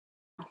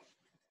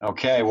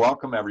Okay,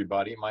 welcome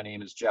everybody. My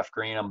name is Jeff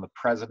Green. I'm the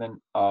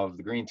president of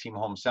the Green Team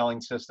Home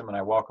Selling System, and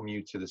I welcome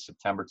you to the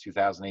September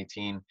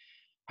 2018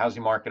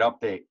 Housing Market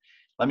Update.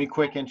 Let me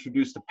quick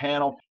introduce the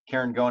panel.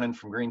 Karen Gonen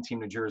from Green Team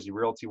New Jersey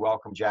Realty.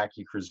 Welcome.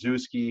 Jackie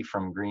Krasuski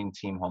from Green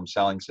Team Home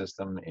Selling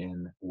System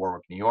in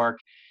Warwick, New York.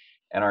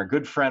 And our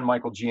good friend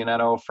Michael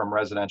Gianetto from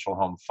Residential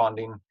Home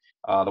Funding.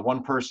 The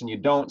one person you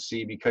don't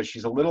see because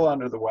she's a little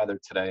under the weather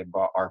today,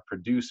 but our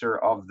producer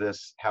of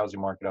this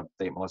housing market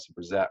update, Melissa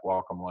Brissett.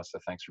 Welcome, Melissa.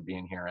 Thanks for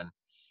being here and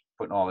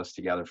putting all this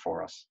together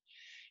for us.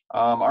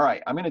 All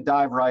right, I'm going to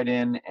dive right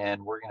in and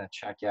we're going to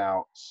check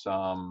out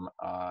some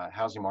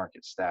housing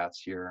market stats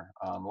here.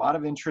 A lot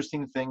of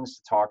interesting things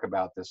to talk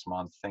about this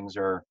month. Things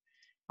are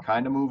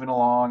kind of moving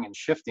along and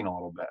shifting a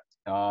little bit.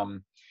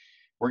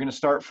 We're going to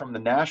start from the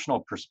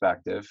national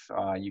perspective.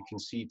 You can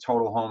see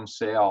total home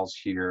sales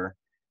here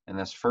in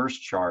this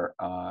first chart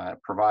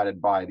provided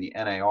by the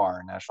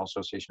NAR, National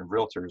Association of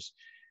Realtors.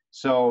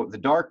 So the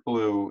dark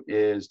blue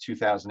is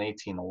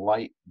 2018, the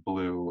light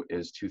blue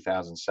is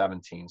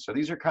 2017. So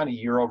these are kind of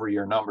year over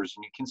year numbers,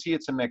 and you can see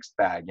it's a mixed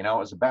bag. You know, it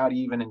was about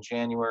even in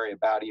January,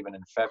 about even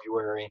in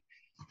February.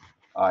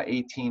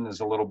 18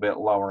 is a little bit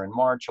lower in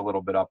March, a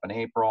little bit up in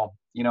April.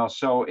 You know,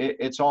 so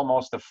it's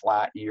almost a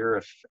flat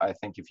year. I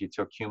think if you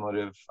took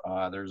cumulative,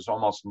 there's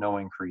almost no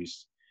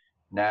increase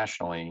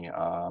nationally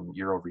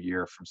year over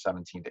year from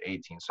 17 to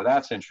 18. So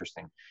that's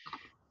interesting.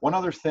 One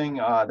other thing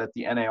that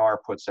the NAR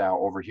puts out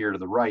over here to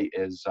the right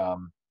is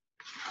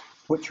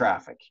foot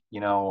traffic, you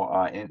know,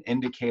 an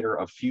indicator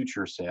of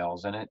future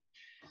sales. And it,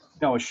 you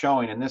know, is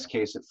showing, in this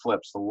case, it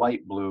flips. The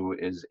light blue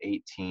is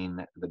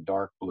 18, the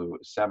dark blue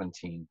is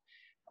 17.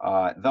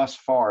 Thus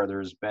far,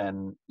 there's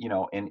been, you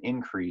know, an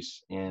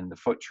increase in the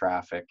foot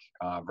traffic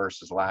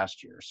versus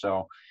last year.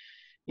 So,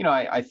 you know,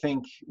 I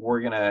think we're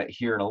going to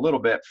hear in a little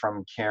bit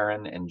from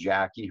Karen and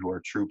Jackie, who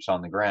are troops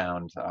on the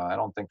ground. I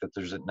don't think that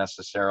there's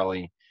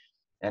necessarily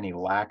any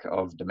lack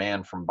of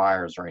demand from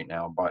buyers right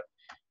now, but,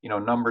 you know,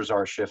 numbers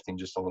are shifting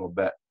just a little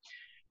bit.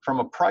 From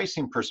a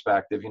pricing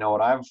perspective, you know,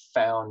 what I've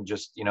found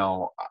just, you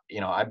know,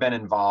 I've been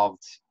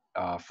involved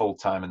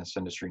full-time in this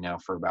industry now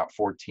for about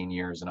 14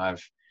 years, and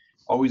I've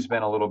always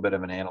been a little bit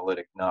of an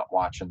analytic nut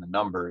watching the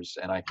numbers.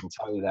 And I can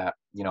tell you that,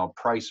 you know,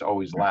 price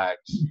always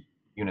lags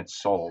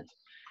units sold.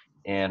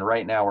 And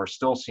right now we're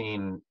still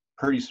seeing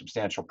pretty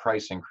substantial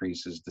price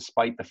increases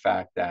despite the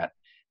fact that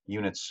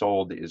units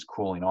sold is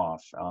cooling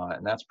off.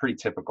 And that's pretty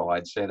typical.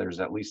 I'd say there's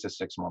at least a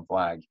 6-month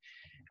lag.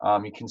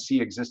 You can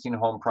see existing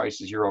home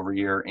prices year over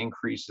year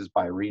increases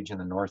by region.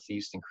 The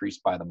Northeast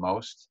increased by the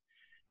most,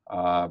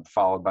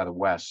 followed by the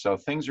West. So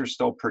things are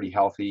still pretty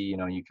healthy. You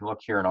know, you can look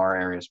here in our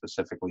area,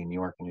 specifically New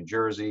York and New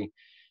Jersey,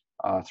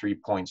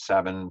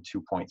 3.7,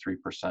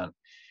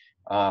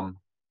 2.3%.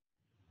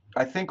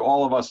 I think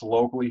all of us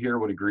locally here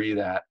would agree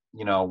that,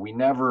 you know, we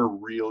never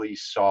really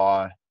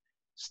saw,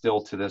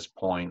 still to this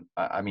point,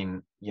 I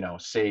mean, you know,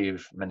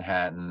 save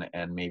Manhattan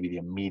and maybe the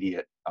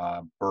immediate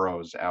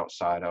boroughs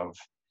outside of,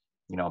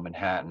 you know,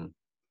 Manhattan,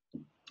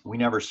 we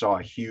never saw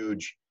a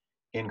huge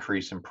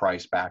increase in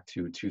price back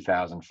to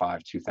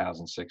 2005,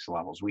 2006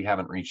 levels. We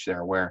haven't reached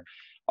there, where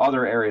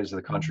other areas of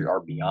the country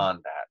are beyond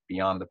that,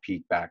 beyond the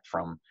peak back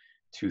from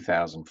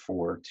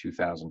 2004,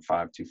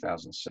 2005,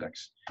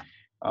 2006.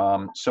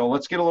 So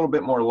let's get a little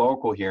bit more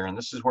local here, and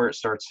this is where it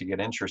starts to get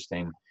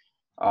interesting.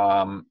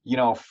 You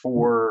know,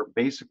 for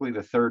basically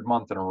the third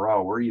month in a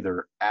row, we're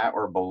either at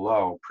or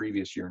below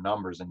previous year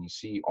numbers, and you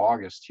see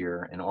August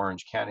here in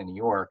Orange County, New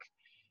York,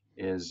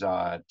 is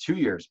 2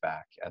 years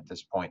back at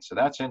this point. So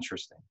that's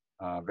interesting,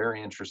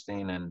 very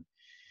interesting. And,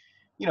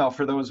 you know,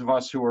 for those of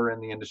us who are in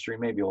the industry,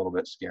 maybe a little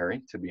bit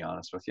scary, to be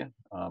honest with you,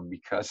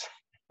 because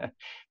the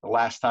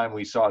last time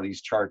we saw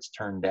these charts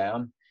turn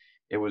down,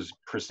 it was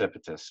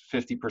precipitous.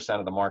 50%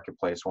 of the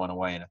marketplace went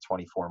away in a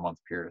 24-month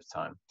period of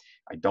time.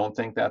 I don't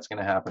think that's going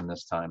to happen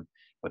this time,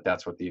 but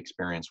that's what the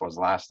experience was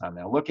last time.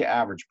 Now look at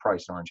average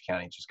price in Orange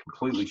County. It just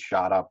completely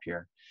shot up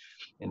here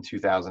in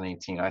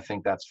 2018. I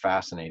think that's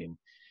fascinating.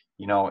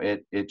 You know,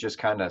 it just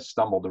kind of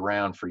stumbled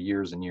around for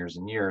years and years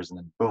and years, and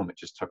then boom, it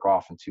just took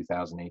off in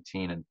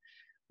 2018. And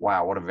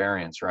wow, what a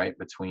variance, right?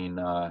 Between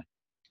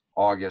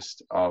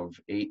August of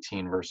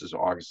 18 versus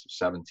August of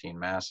 17,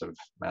 massive,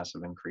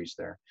 massive increase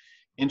there.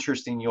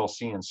 Interesting, you'll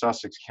see in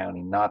Sussex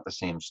County, not the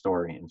same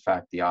story. In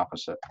fact, the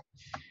opposite.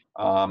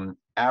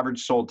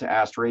 Average sold to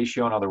asked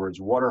ratio, in other words,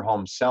 what are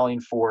homes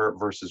selling for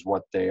versus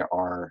what they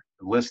are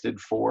listed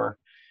for.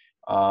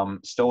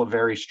 Still a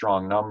very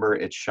strong number.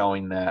 It's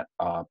showing that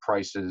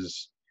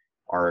prices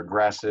are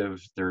aggressive.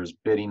 There's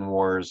bidding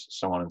wars,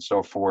 so on and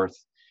so forth.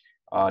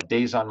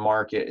 Days on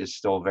market is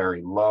still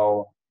very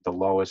low, the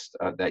lowest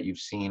that you've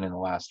seen in the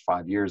last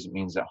 5 years. It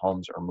means that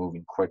homes are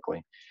moving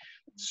quickly.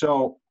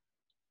 So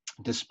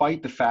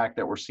despite the fact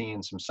that we're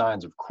seeing some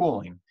signs of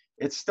cooling,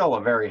 it's still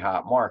a very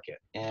hot market.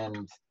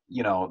 And,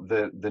 you know,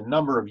 the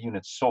number of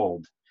units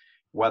sold,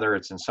 whether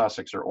it's in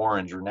Sussex or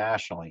Orange or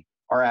nationally,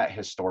 are at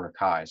historic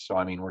highs. So,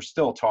 I mean, we're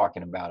still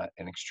talking about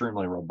an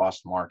extremely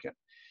robust market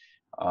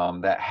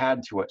that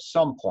had to, at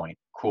some point,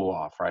 cool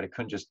off, right? It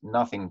couldn't just,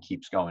 nothing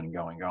keeps going and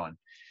going and going.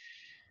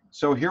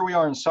 So here we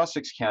are in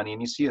Sussex County,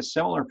 and you see a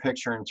similar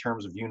picture in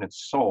terms of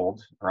units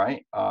sold,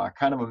 right?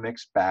 Kind of a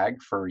mixed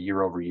bag for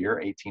year over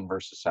year, 18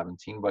 versus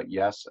 17, but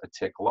yes, a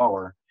tick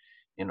lower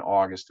in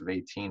August of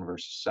 18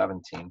 versus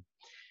 17.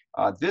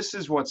 This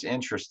is what's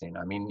interesting.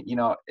 I mean, you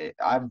know,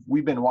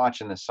 we've been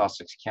watching the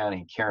Sussex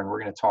County. Karen, we're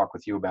going to talk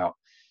with you about,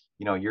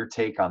 you know, your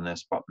take on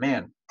this, but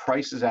man,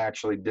 prices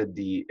actually did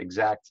the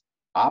exact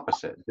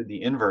opposite, did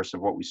the inverse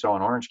of what we saw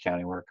in Orange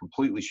County, where it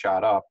completely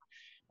shot up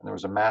and there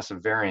was a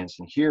massive variance.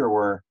 And here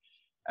we're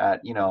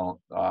at, you know,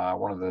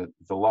 one of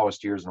the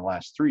lowest years in the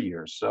last 3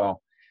 years. So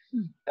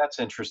that's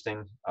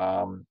interesting.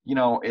 You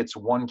know, it's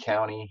one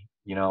county.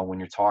 You know, when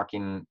you're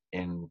talking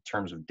in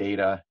terms of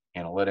data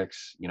analytics,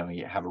 you know,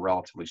 you have a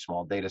relatively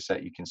small data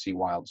set. You can see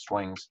wild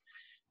swings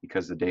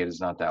because the data is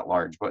not that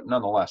large. But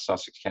nonetheless,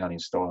 Sussex County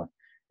is still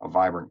a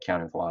vibrant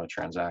county with a lot of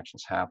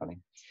transactions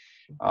happening.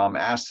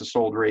 Asked to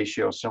sold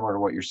ratio, similar to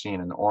what you're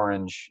seeing in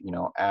Orange, you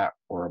know, at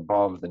or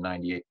above the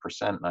 98%,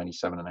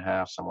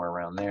 97.5, somewhere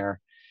around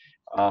there.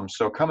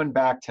 So coming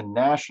back to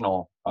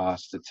national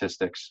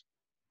statistics,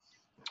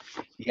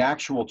 the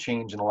actual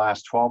change in the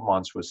last 12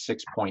 months was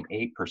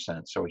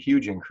 6.8%, so a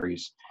huge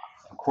increase.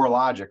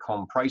 CoreLogic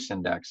Home Price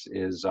Index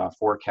is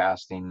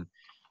forecasting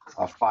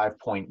a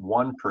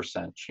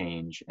 5.1%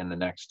 change in the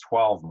next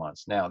 12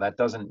 months. Now, that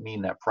doesn't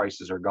mean that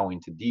prices are going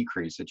to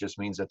decrease. It just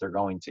means that they're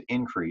going to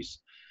increase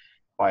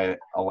by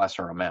a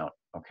lesser amount,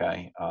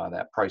 okay?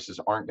 That prices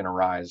aren't going to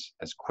rise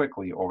as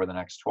quickly over the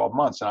next 12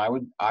 months. And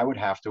I would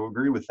have to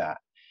agree with that.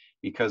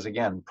 Because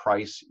again,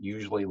 price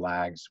usually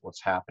lags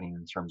what's happening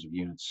in terms of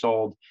units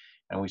sold,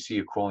 and we see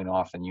a cooling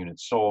off in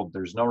units sold.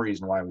 There's no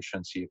reason why we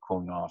shouldn't see a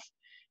cooling off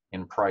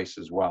in price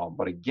as well.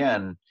 But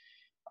again,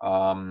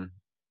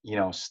 you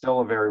know,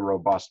 still a very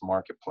robust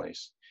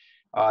marketplace.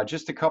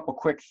 Just a couple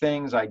quick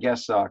things, I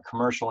guess,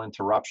 commercial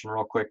interruption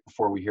real quick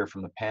before we hear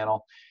from the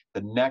panel.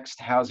 The next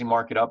housing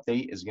market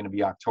update is going to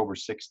be October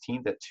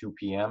 16th at 2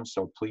 p.m.,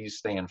 so please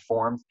stay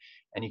informed.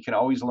 And you can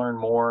always learn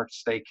more,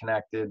 stay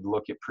connected,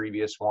 look at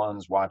previous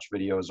ones, watch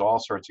videos, all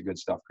sorts of good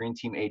stuff.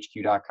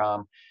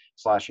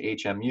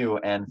 greenteamhq.com/HMU.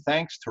 And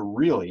thanks to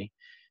Really,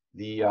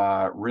 the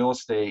real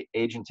estate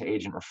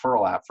agent-to-agent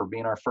referral app, for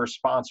being our first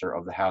sponsor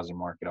of the housing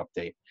market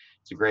update.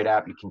 It's a great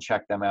app. You can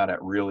check them out at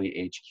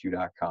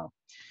reallyhq.com.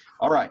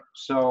 All right,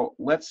 so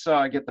let's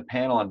get the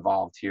panel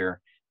involved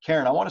here.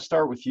 Karen, I want to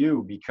start with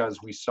you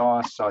because we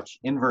saw such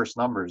inverse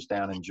numbers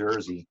down in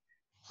Jersey.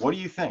 What do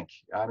you think?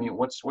 I mean,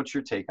 what's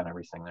your take on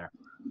everything there?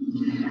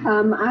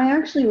 I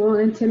actually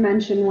wanted to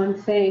mention one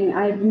thing.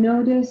 I've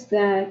noticed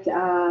that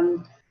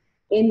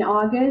in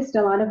August,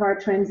 a lot of our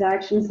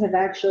transactions have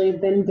actually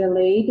been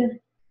delayed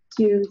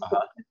to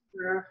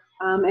September.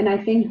 And I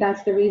think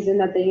that's the reason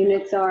that the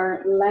units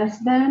are less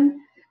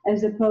than,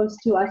 as opposed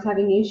to us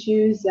having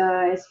issues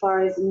as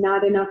far as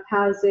not enough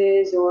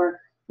houses or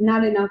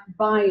not enough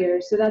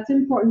buyers. So that's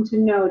important to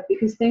note,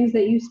 because things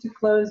that used to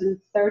close in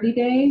 30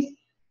 days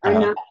are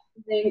now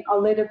closing a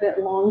little bit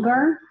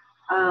longer.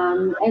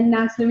 And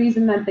that's the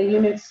reason that the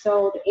units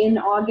sold in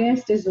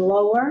August is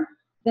lower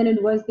than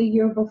it was the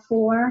year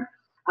before.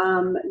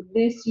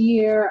 This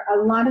year, a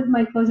lot of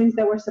my closings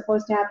that were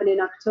supposed to happen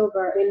in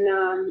October,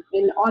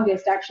 in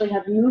August, actually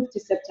have moved to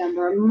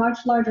September, a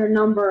much larger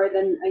number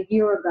than a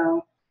year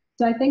ago.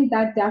 So I think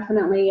that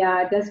definitely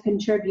does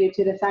contribute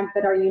to the fact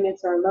that our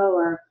units are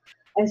lower.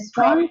 As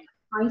far as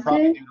prices,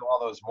 probably due to all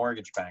those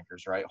mortgage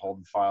bankers, right?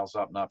 Holding files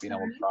up, not being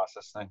able to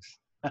process things.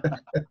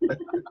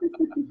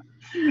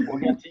 We'll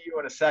get to you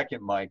in a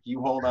second, Mike.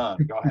 You hold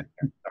on. Go ahead.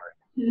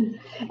 Sorry.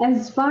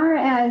 As far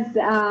as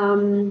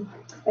the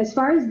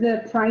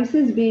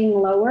prices being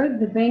lower,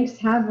 the banks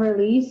have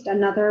released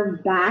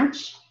another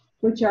batch,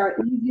 which are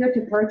easier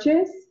to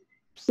purchase,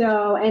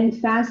 so,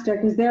 and faster,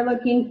 because they're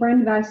looking for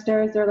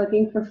investors, they're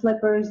looking for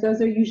flippers.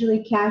 Those are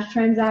usually cash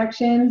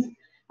transactions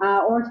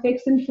or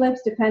fix and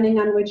flips, depending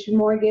on which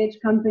mortgage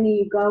company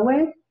you go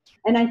with.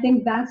 And I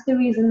think that's the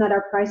reason that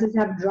our prices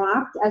have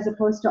dropped, as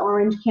opposed to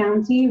Orange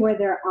County, where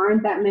there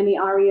aren't that many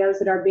REOs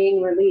that are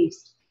being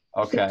released.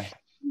 Okay.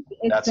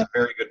 That's a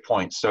very good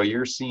point. So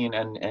you're seeing,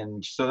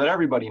 and so that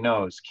everybody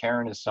knows,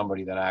 Karen is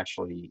somebody that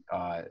actually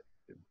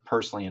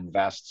personally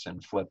invests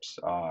and flips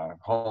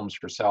homes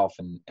herself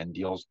and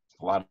deals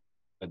with a lot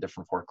of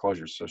different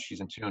foreclosures. So she's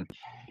in tune.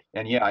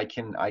 And yeah, I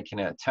can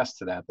attest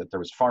to that there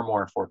was far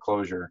more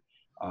foreclosure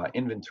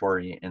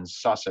inventory in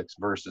Sussex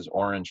versus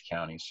Orange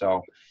County.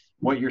 So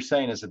what you're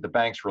saying is that the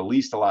banks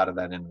released a lot of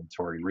that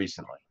inventory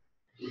recently.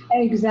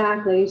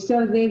 Exactly.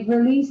 So they've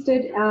released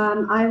it,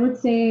 I would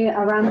say,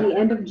 around the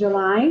end of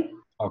July.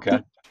 Okay.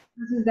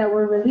 Houses that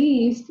were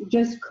released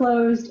just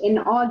closed in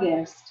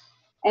August.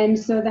 And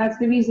so that's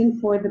the reason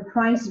for the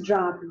price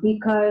drop,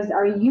 because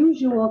our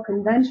usual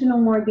conventional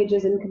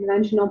mortgages and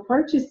conventional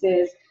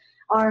purchases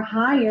are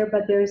higher,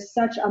 but there's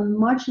such a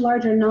much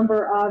larger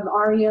number of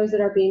REOs that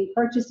are being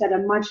purchased at a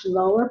much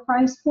lower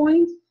price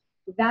point.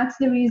 That's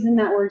the reason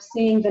that we're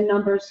seeing the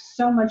numbers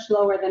so much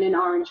lower than in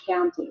Orange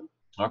County.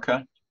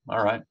 Okay.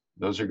 All right.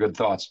 Those are good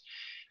thoughts.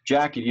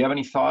 Jackie, do you have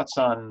any thoughts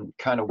on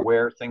kind of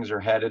where things are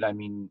headed? I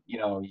mean,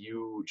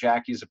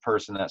 Jackie's a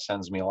person that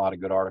sends me a lot of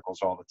good articles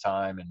all the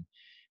time and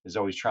is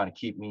always trying to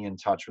keep me in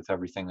touch with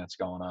everything that's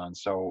going on.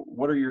 So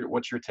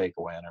what's your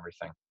takeaway on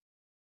everything?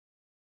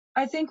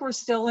 I think we're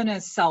still in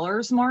a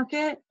seller's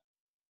market.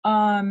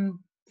 The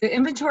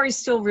inventory is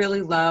still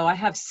really low. I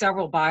have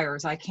several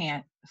buyers I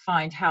can't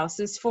find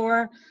houses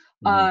for.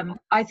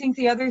 I think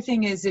the other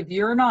thing is if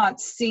you're not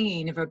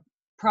seeing, if a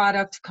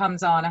product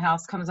comes on, a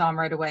house comes on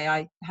right away.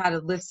 I had a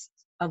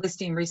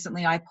listing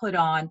recently I put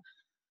on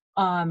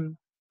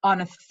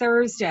a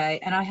Thursday,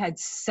 and I had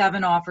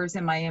 7 offers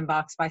in my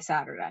inbox by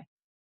Saturday.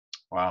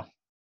 Wow.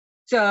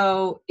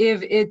 So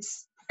if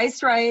it's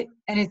priced right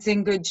and it's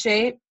in good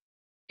shape,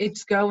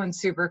 it's going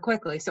super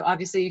quickly. So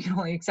obviously you can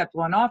only accept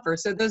 1 offer.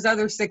 So those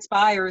other 6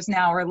 buyers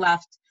now are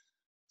left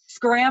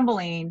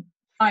scrambling,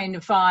 trying to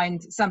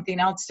find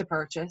something else to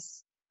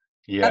purchase.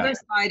 Yeah. The other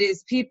side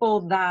is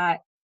people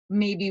that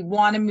maybe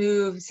want to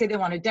move, say they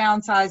want to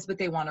downsize, but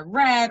they want to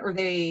rent, or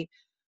they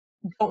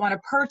don't want to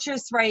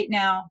purchase right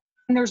now,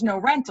 and there's no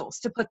rentals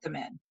to put them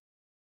in,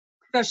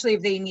 especially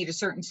if they need a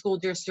certain school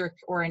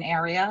district or an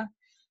area.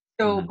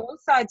 So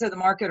both sides of the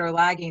market are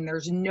lagging.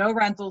 There's no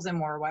rentals in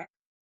Warwick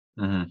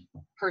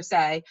per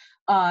se.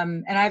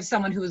 And I have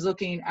someone who was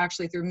looking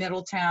actually through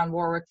Middletown,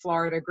 Warwick,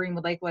 Florida,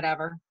 Greenwood Lake,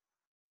 whatever.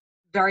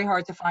 Very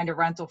hard to find a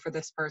rental for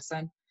this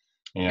person.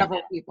 Yeah.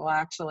 Several people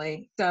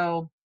actually.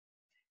 So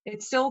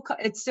it's still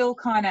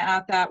kind of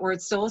at that where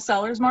it's still a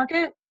seller's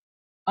market,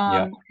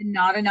 and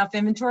not enough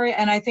inventory.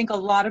 And I think a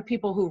lot of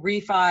people who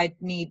refied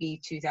maybe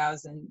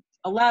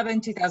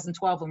 2011,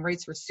 2012 when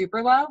rates were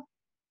super low,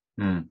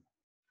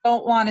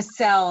 don't want to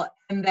sell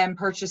and then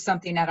purchase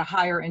something at a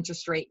higher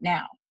interest rate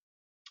now.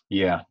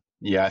 Yeah.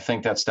 I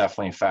think that's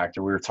definitely a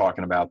factor. We were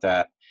talking about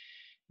that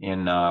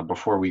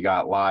before we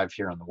got live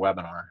here on the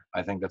webinar.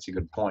 I think that's a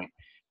good point.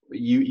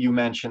 You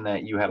mentioned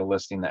that you had a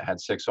listing that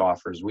had 6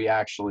 offers. We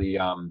actually,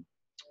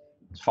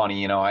 it's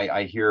funny,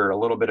 I hear a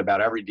little bit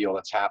about every deal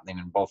that's happening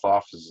in both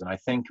offices. And I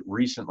think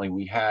recently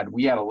we had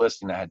a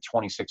listing that had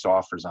 26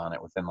 offers on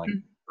it within like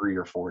 3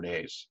 or 4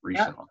 days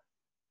recently. Yep.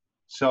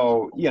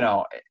 So,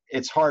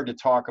 it's hard to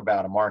talk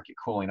about a market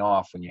cooling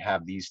off when you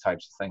have these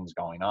types of things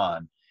going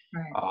on.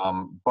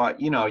 Right. But,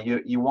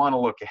 you want to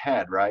look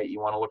ahead, right? You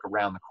want to look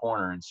around the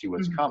corner and see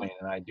what's coming.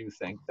 And I do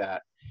think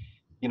that,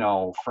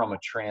 from a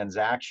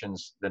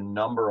transactions, the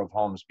number of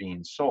homes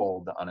being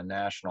sold on a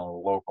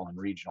national, local, and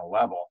regional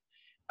level,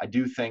 I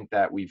do think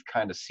that we've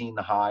kind of seen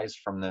the highs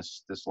from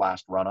this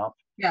last run up.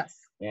 Yes.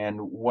 And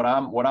what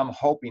I'm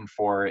hoping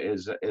for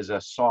is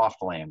a soft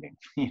landing,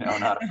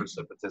 not a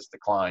precipitous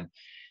decline.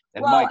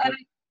 And well, Mike,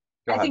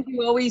 I think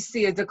you always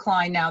see a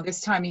decline now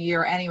this time of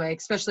year anyway,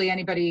 especially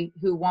anybody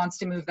who wants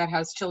to move that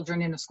has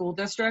children in a school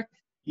district.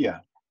 Yeah.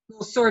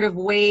 Will sort of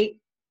wait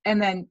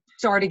and then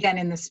start again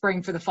in the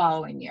spring for the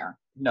following year.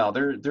 No,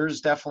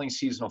 there's definitely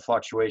seasonal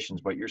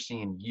fluctuations, but you're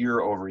seeing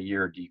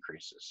year-over-year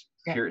decreases.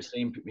 Yeah.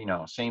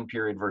 Same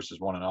period versus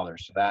one another.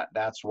 So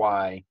that's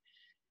why,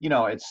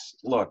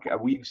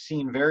 we've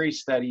seen very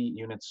steady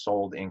units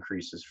sold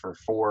increases for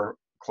 4,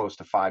 close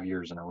to 5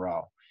 years in a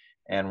row.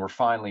 And we're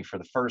finally, for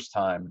the first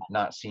time,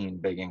 not seeing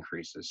big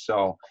increases.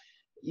 So,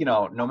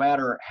 no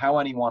matter how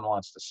anyone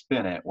wants to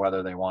spin it,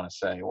 whether they want to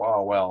say,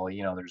 well,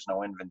 there's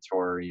no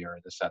inventory or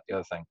this, that, the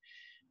other thing,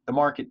 the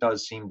market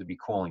does seem to be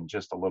cooling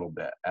just a little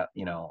bit,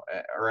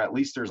 or at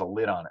least there's a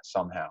lid on it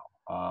somehow.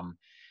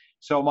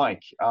 So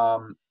Mike,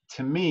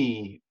 to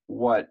me,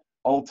 what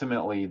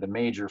ultimately the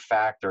major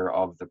factor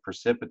of the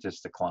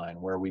precipitous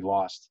decline, where we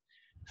lost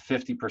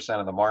 50%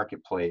 of the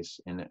marketplace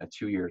in a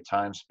 2-year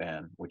time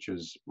span, which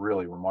is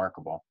really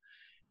remarkable,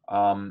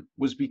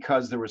 was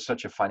because there was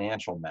such a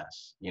financial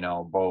mess,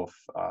 both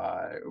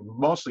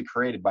mostly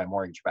created by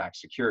mortgage-backed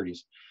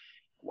securities.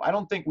 I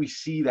don't think we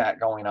see that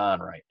going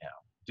on right now.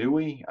 Do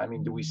we? I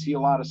mean, do we see a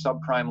lot of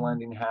subprime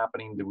lending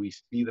happening? Do we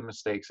see the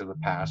mistakes of the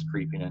past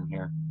creeping in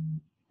here?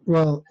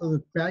 Well,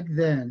 back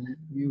then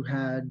you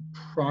had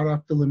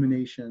product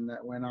elimination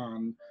that went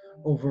on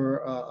over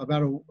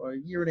about a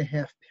year and a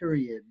half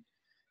period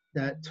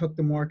that took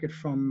the market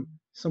from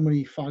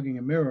somebody fogging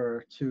a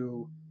mirror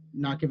to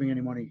not giving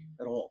any money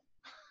at all.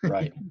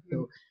 Right.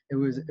 So it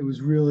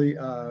was really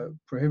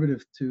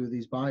prohibitive to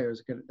these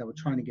buyers that were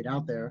trying to get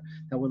out there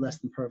that were less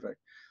than perfect.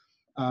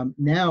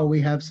 Now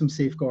we have some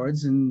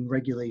safeguards and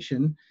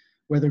regulation,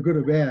 whether good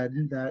or bad,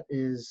 that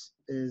is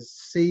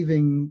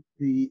saving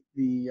the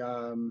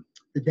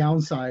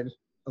downside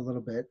a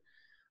little bit.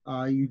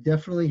 You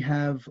definitely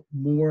have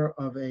more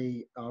of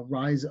a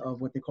rise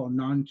of what they call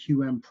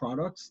non-QM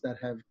products that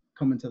have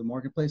come into the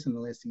marketplace in the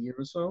last year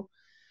or so,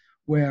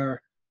 where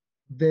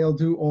they'll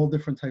do all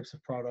different types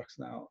of products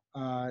now.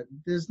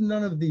 There's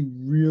none of the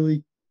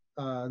really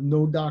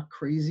no-doc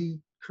crazy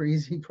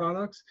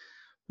products,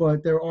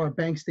 but there are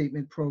bank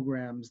statement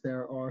programs,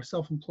 there are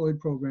self-employed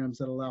programs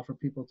that allow for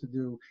people to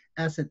do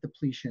asset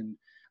depletion,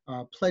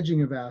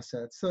 pledging of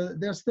assets. So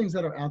there's things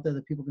that are out there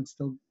that people can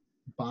still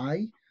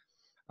buy.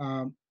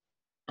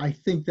 I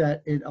think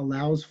that it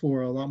allows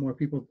for a lot more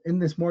people in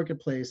this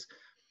marketplace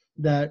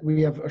that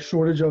we have a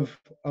shortage of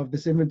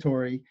this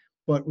inventory,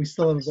 but we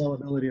still have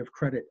availability of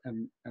credit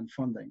and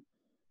funding.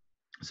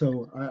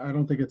 So I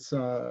don't think it's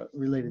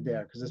related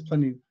there, because there's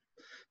plenty,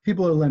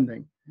 people are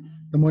lending,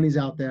 the money's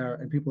out there,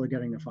 and people are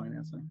getting the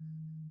financing.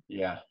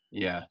 Yeah,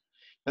 yeah,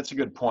 that's a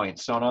good point.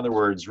 So in other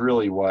words,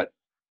 really what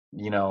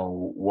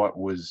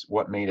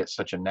made it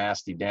such a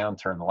nasty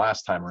downturn the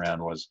last time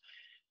around was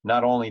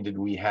not only did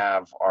we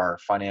have our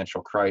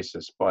financial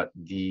crisis, but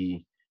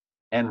the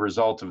end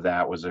result of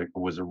that was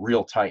a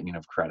real tightening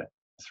of credit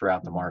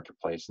throughout the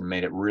marketplace, and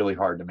made it really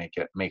hard to make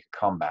a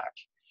comeback.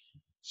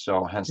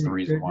 So hence the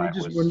reason why it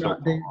was so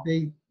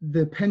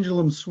the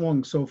pendulum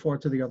swung so far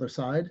to the other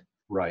side,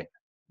 right,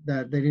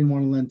 that they didn't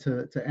want to lend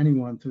to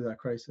anyone through that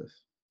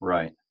crisis.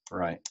 Right.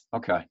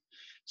 Okay.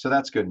 So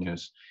that's good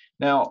news.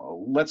 Now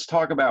let's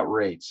talk about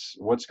rates.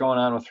 What's going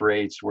on with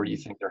rates? Where do you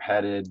think they're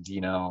headed?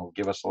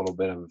 Give us a little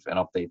bit of an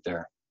update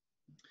there.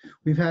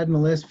 We've had, in the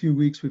last few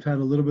weeks, we've had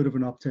a little bit of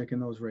an uptick in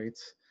those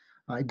rates.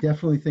 I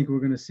definitely think we're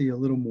going to see a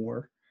little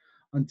more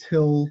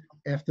until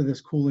after this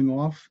cooling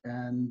off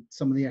and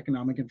some of the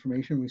economic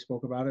information. We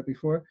spoke about it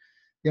before.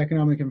 The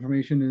economic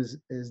information is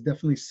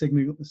definitely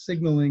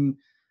signaling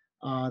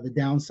the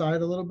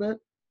downside a little bit.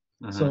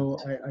 Mm-hmm. So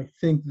I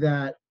think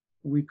that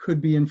we could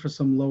be in for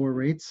some lower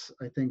rates,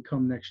 I think,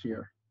 come next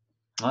year.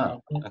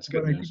 Oh, that's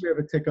good but I news. think we have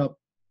a tick up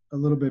a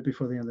little bit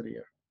before the end of the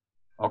year.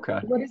 Okay.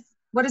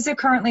 What is it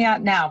currently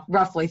at now?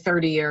 Roughly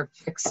 30-year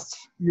fixed.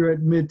 You're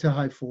at mid to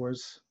high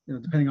fours,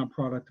 depending on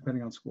product,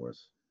 depending on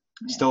scores.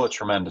 Still a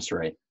tremendous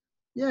rate.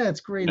 Yeah,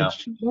 it's great. It's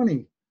cheap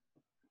money.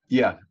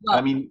 Yeah. Well,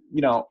 I mean,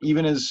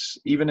 even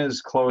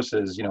as close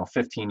as,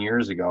 15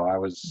 years ago,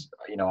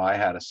 I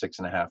had a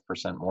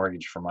 6.5%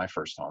 mortgage for my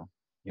first home,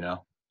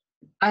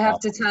 I have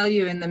to tell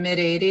you, in the mid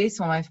 80s,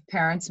 when my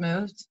parents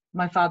moved,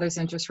 my father's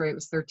interest rate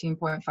was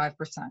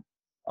 13.5%.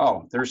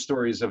 Oh, there's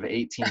stories of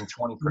 18,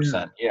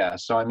 20%. Yeah.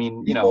 So, I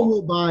mean, people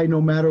will buy no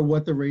matter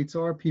what the rates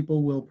are.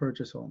 People will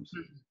purchase homes.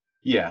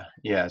 Yeah.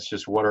 It's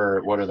just what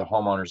are the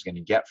homeowners going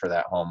to get for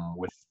that home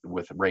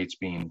with rates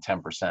being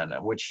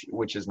 10%,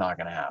 which is not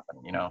going to happen,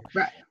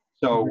 Right.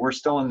 So we're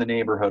still in the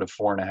neighborhood of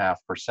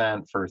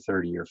 4.5% for a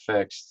 30-year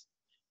fixed.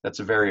 That's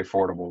a very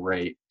affordable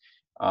rate.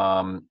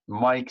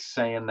 Mike's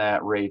saying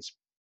that rates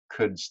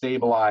could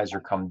stabilize or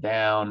come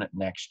down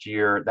next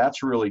year.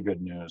 That's really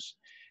good news.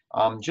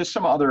 Just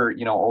some other,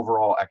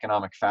 overall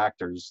economic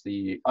factors.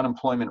 The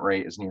unemployment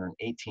rate is near an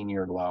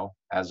 18-year low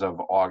as of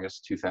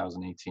August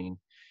 2018.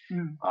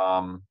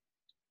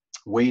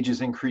 Wages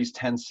increased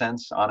 10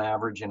 cents on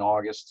average in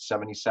August,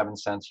 77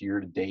 cents year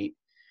to date.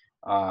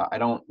 I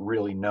don't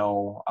really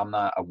know. I'm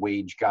not a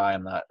wage guy.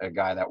 I'm not a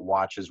guy that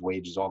watches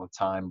wages all the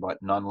time, but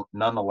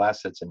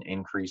nonetheless, it's an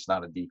increase,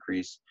 not a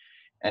decrease.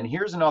 And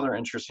here's another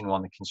interesting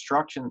one. The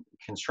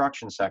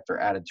construction sector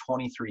added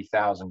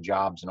 23,000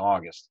 jobs in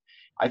August.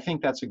 I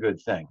think that's a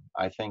good thing.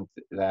 I think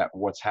that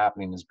what's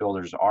happening is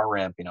builders are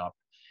ramping up.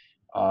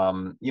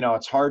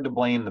 It's hard to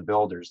blame the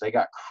builders. They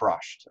got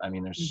crushed. I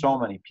mean, there's so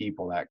many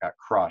people that got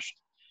crushed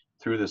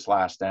through this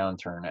last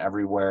downturn,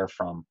 everywhere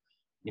from,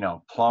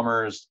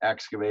 plumbers,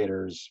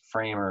 excavators,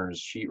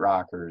 framers,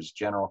 sheetrockers,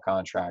 general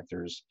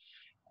contractors.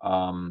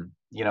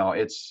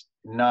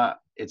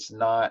 It's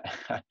not,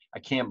 I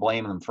can't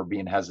blame them for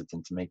being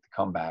hesitant to make the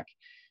comeback.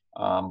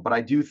 But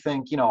I do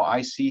think,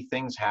 I see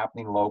things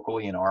happening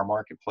locally in our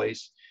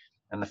marketplace,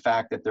 and the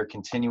fact that they're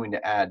continuing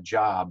to add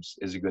jobs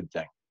is a good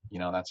thing.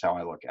 That's how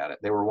I look at it.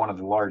 They were one of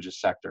the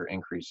largest sector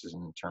increases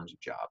in terms of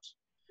jobs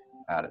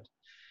added.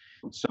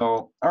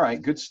 So, all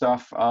right, good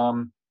stuff.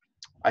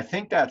 I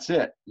think that's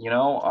it.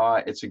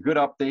 It's a good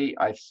update.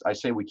 I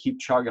say we keep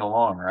chugging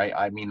along, right?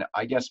 I mean,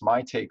 I guess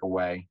my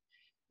takeaway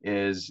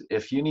is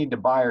if you need to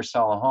buy or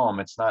sell a home,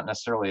 it's not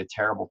necessarily a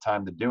terrible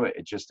time to do it.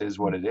 It just is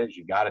what it is.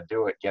 You got to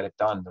do it, get it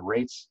done. The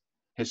rates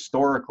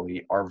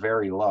historically are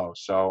very low.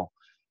 So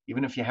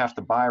even if you have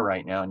to buy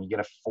right now and you get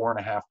a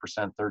 4.5%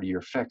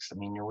 30-year fix, I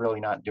mean, you're really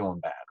not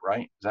doing bad,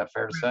 right? Is that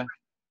fair to say?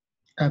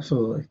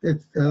 Absolutely.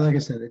 It's like I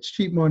said, it's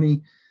cheap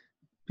money.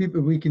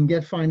 We can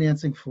get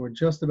financing for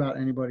just about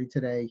anybody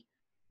today,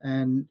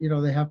 and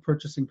they have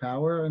purchasing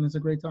power, and it's a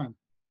great time.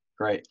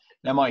 Great.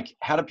 Now, Mike,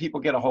 how do people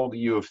get a hold of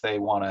you if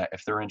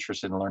they're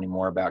interested in learning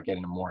more about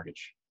getting a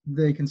mortgage?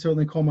 They can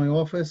certainly call my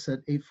office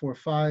at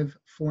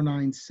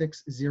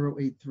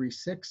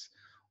 845-496-0836,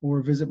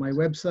 or visit my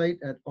website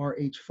at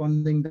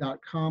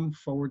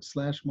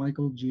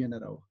rhfunding.com/Michael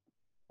Gianetto.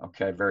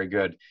 Okay, very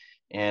good.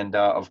 And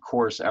of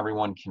course,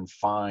 everyone can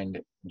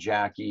find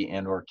Jackie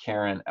and or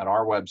Karen at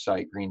our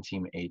website,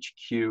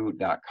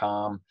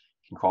 greenteamhq.com. You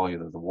can call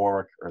either the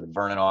Warwick or the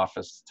Vernon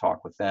office to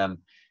talk with them.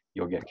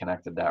 You'll get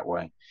connected that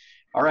way.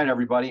 All right,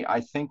 everybody, I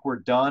think we're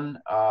done.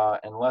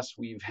 Unless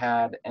we've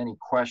had any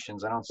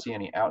questions, I don't see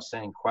any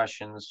outstanding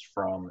questions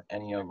from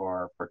any of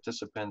our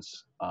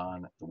participants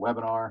on the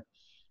webinar.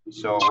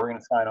 So we're going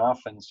to sign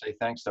off and say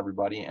thanks to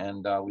everybody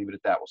and leave it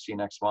at that. We'll see you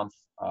next month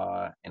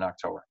in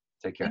October.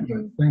 Take care.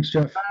 Thanks,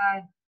 Jeff.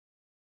 Bye.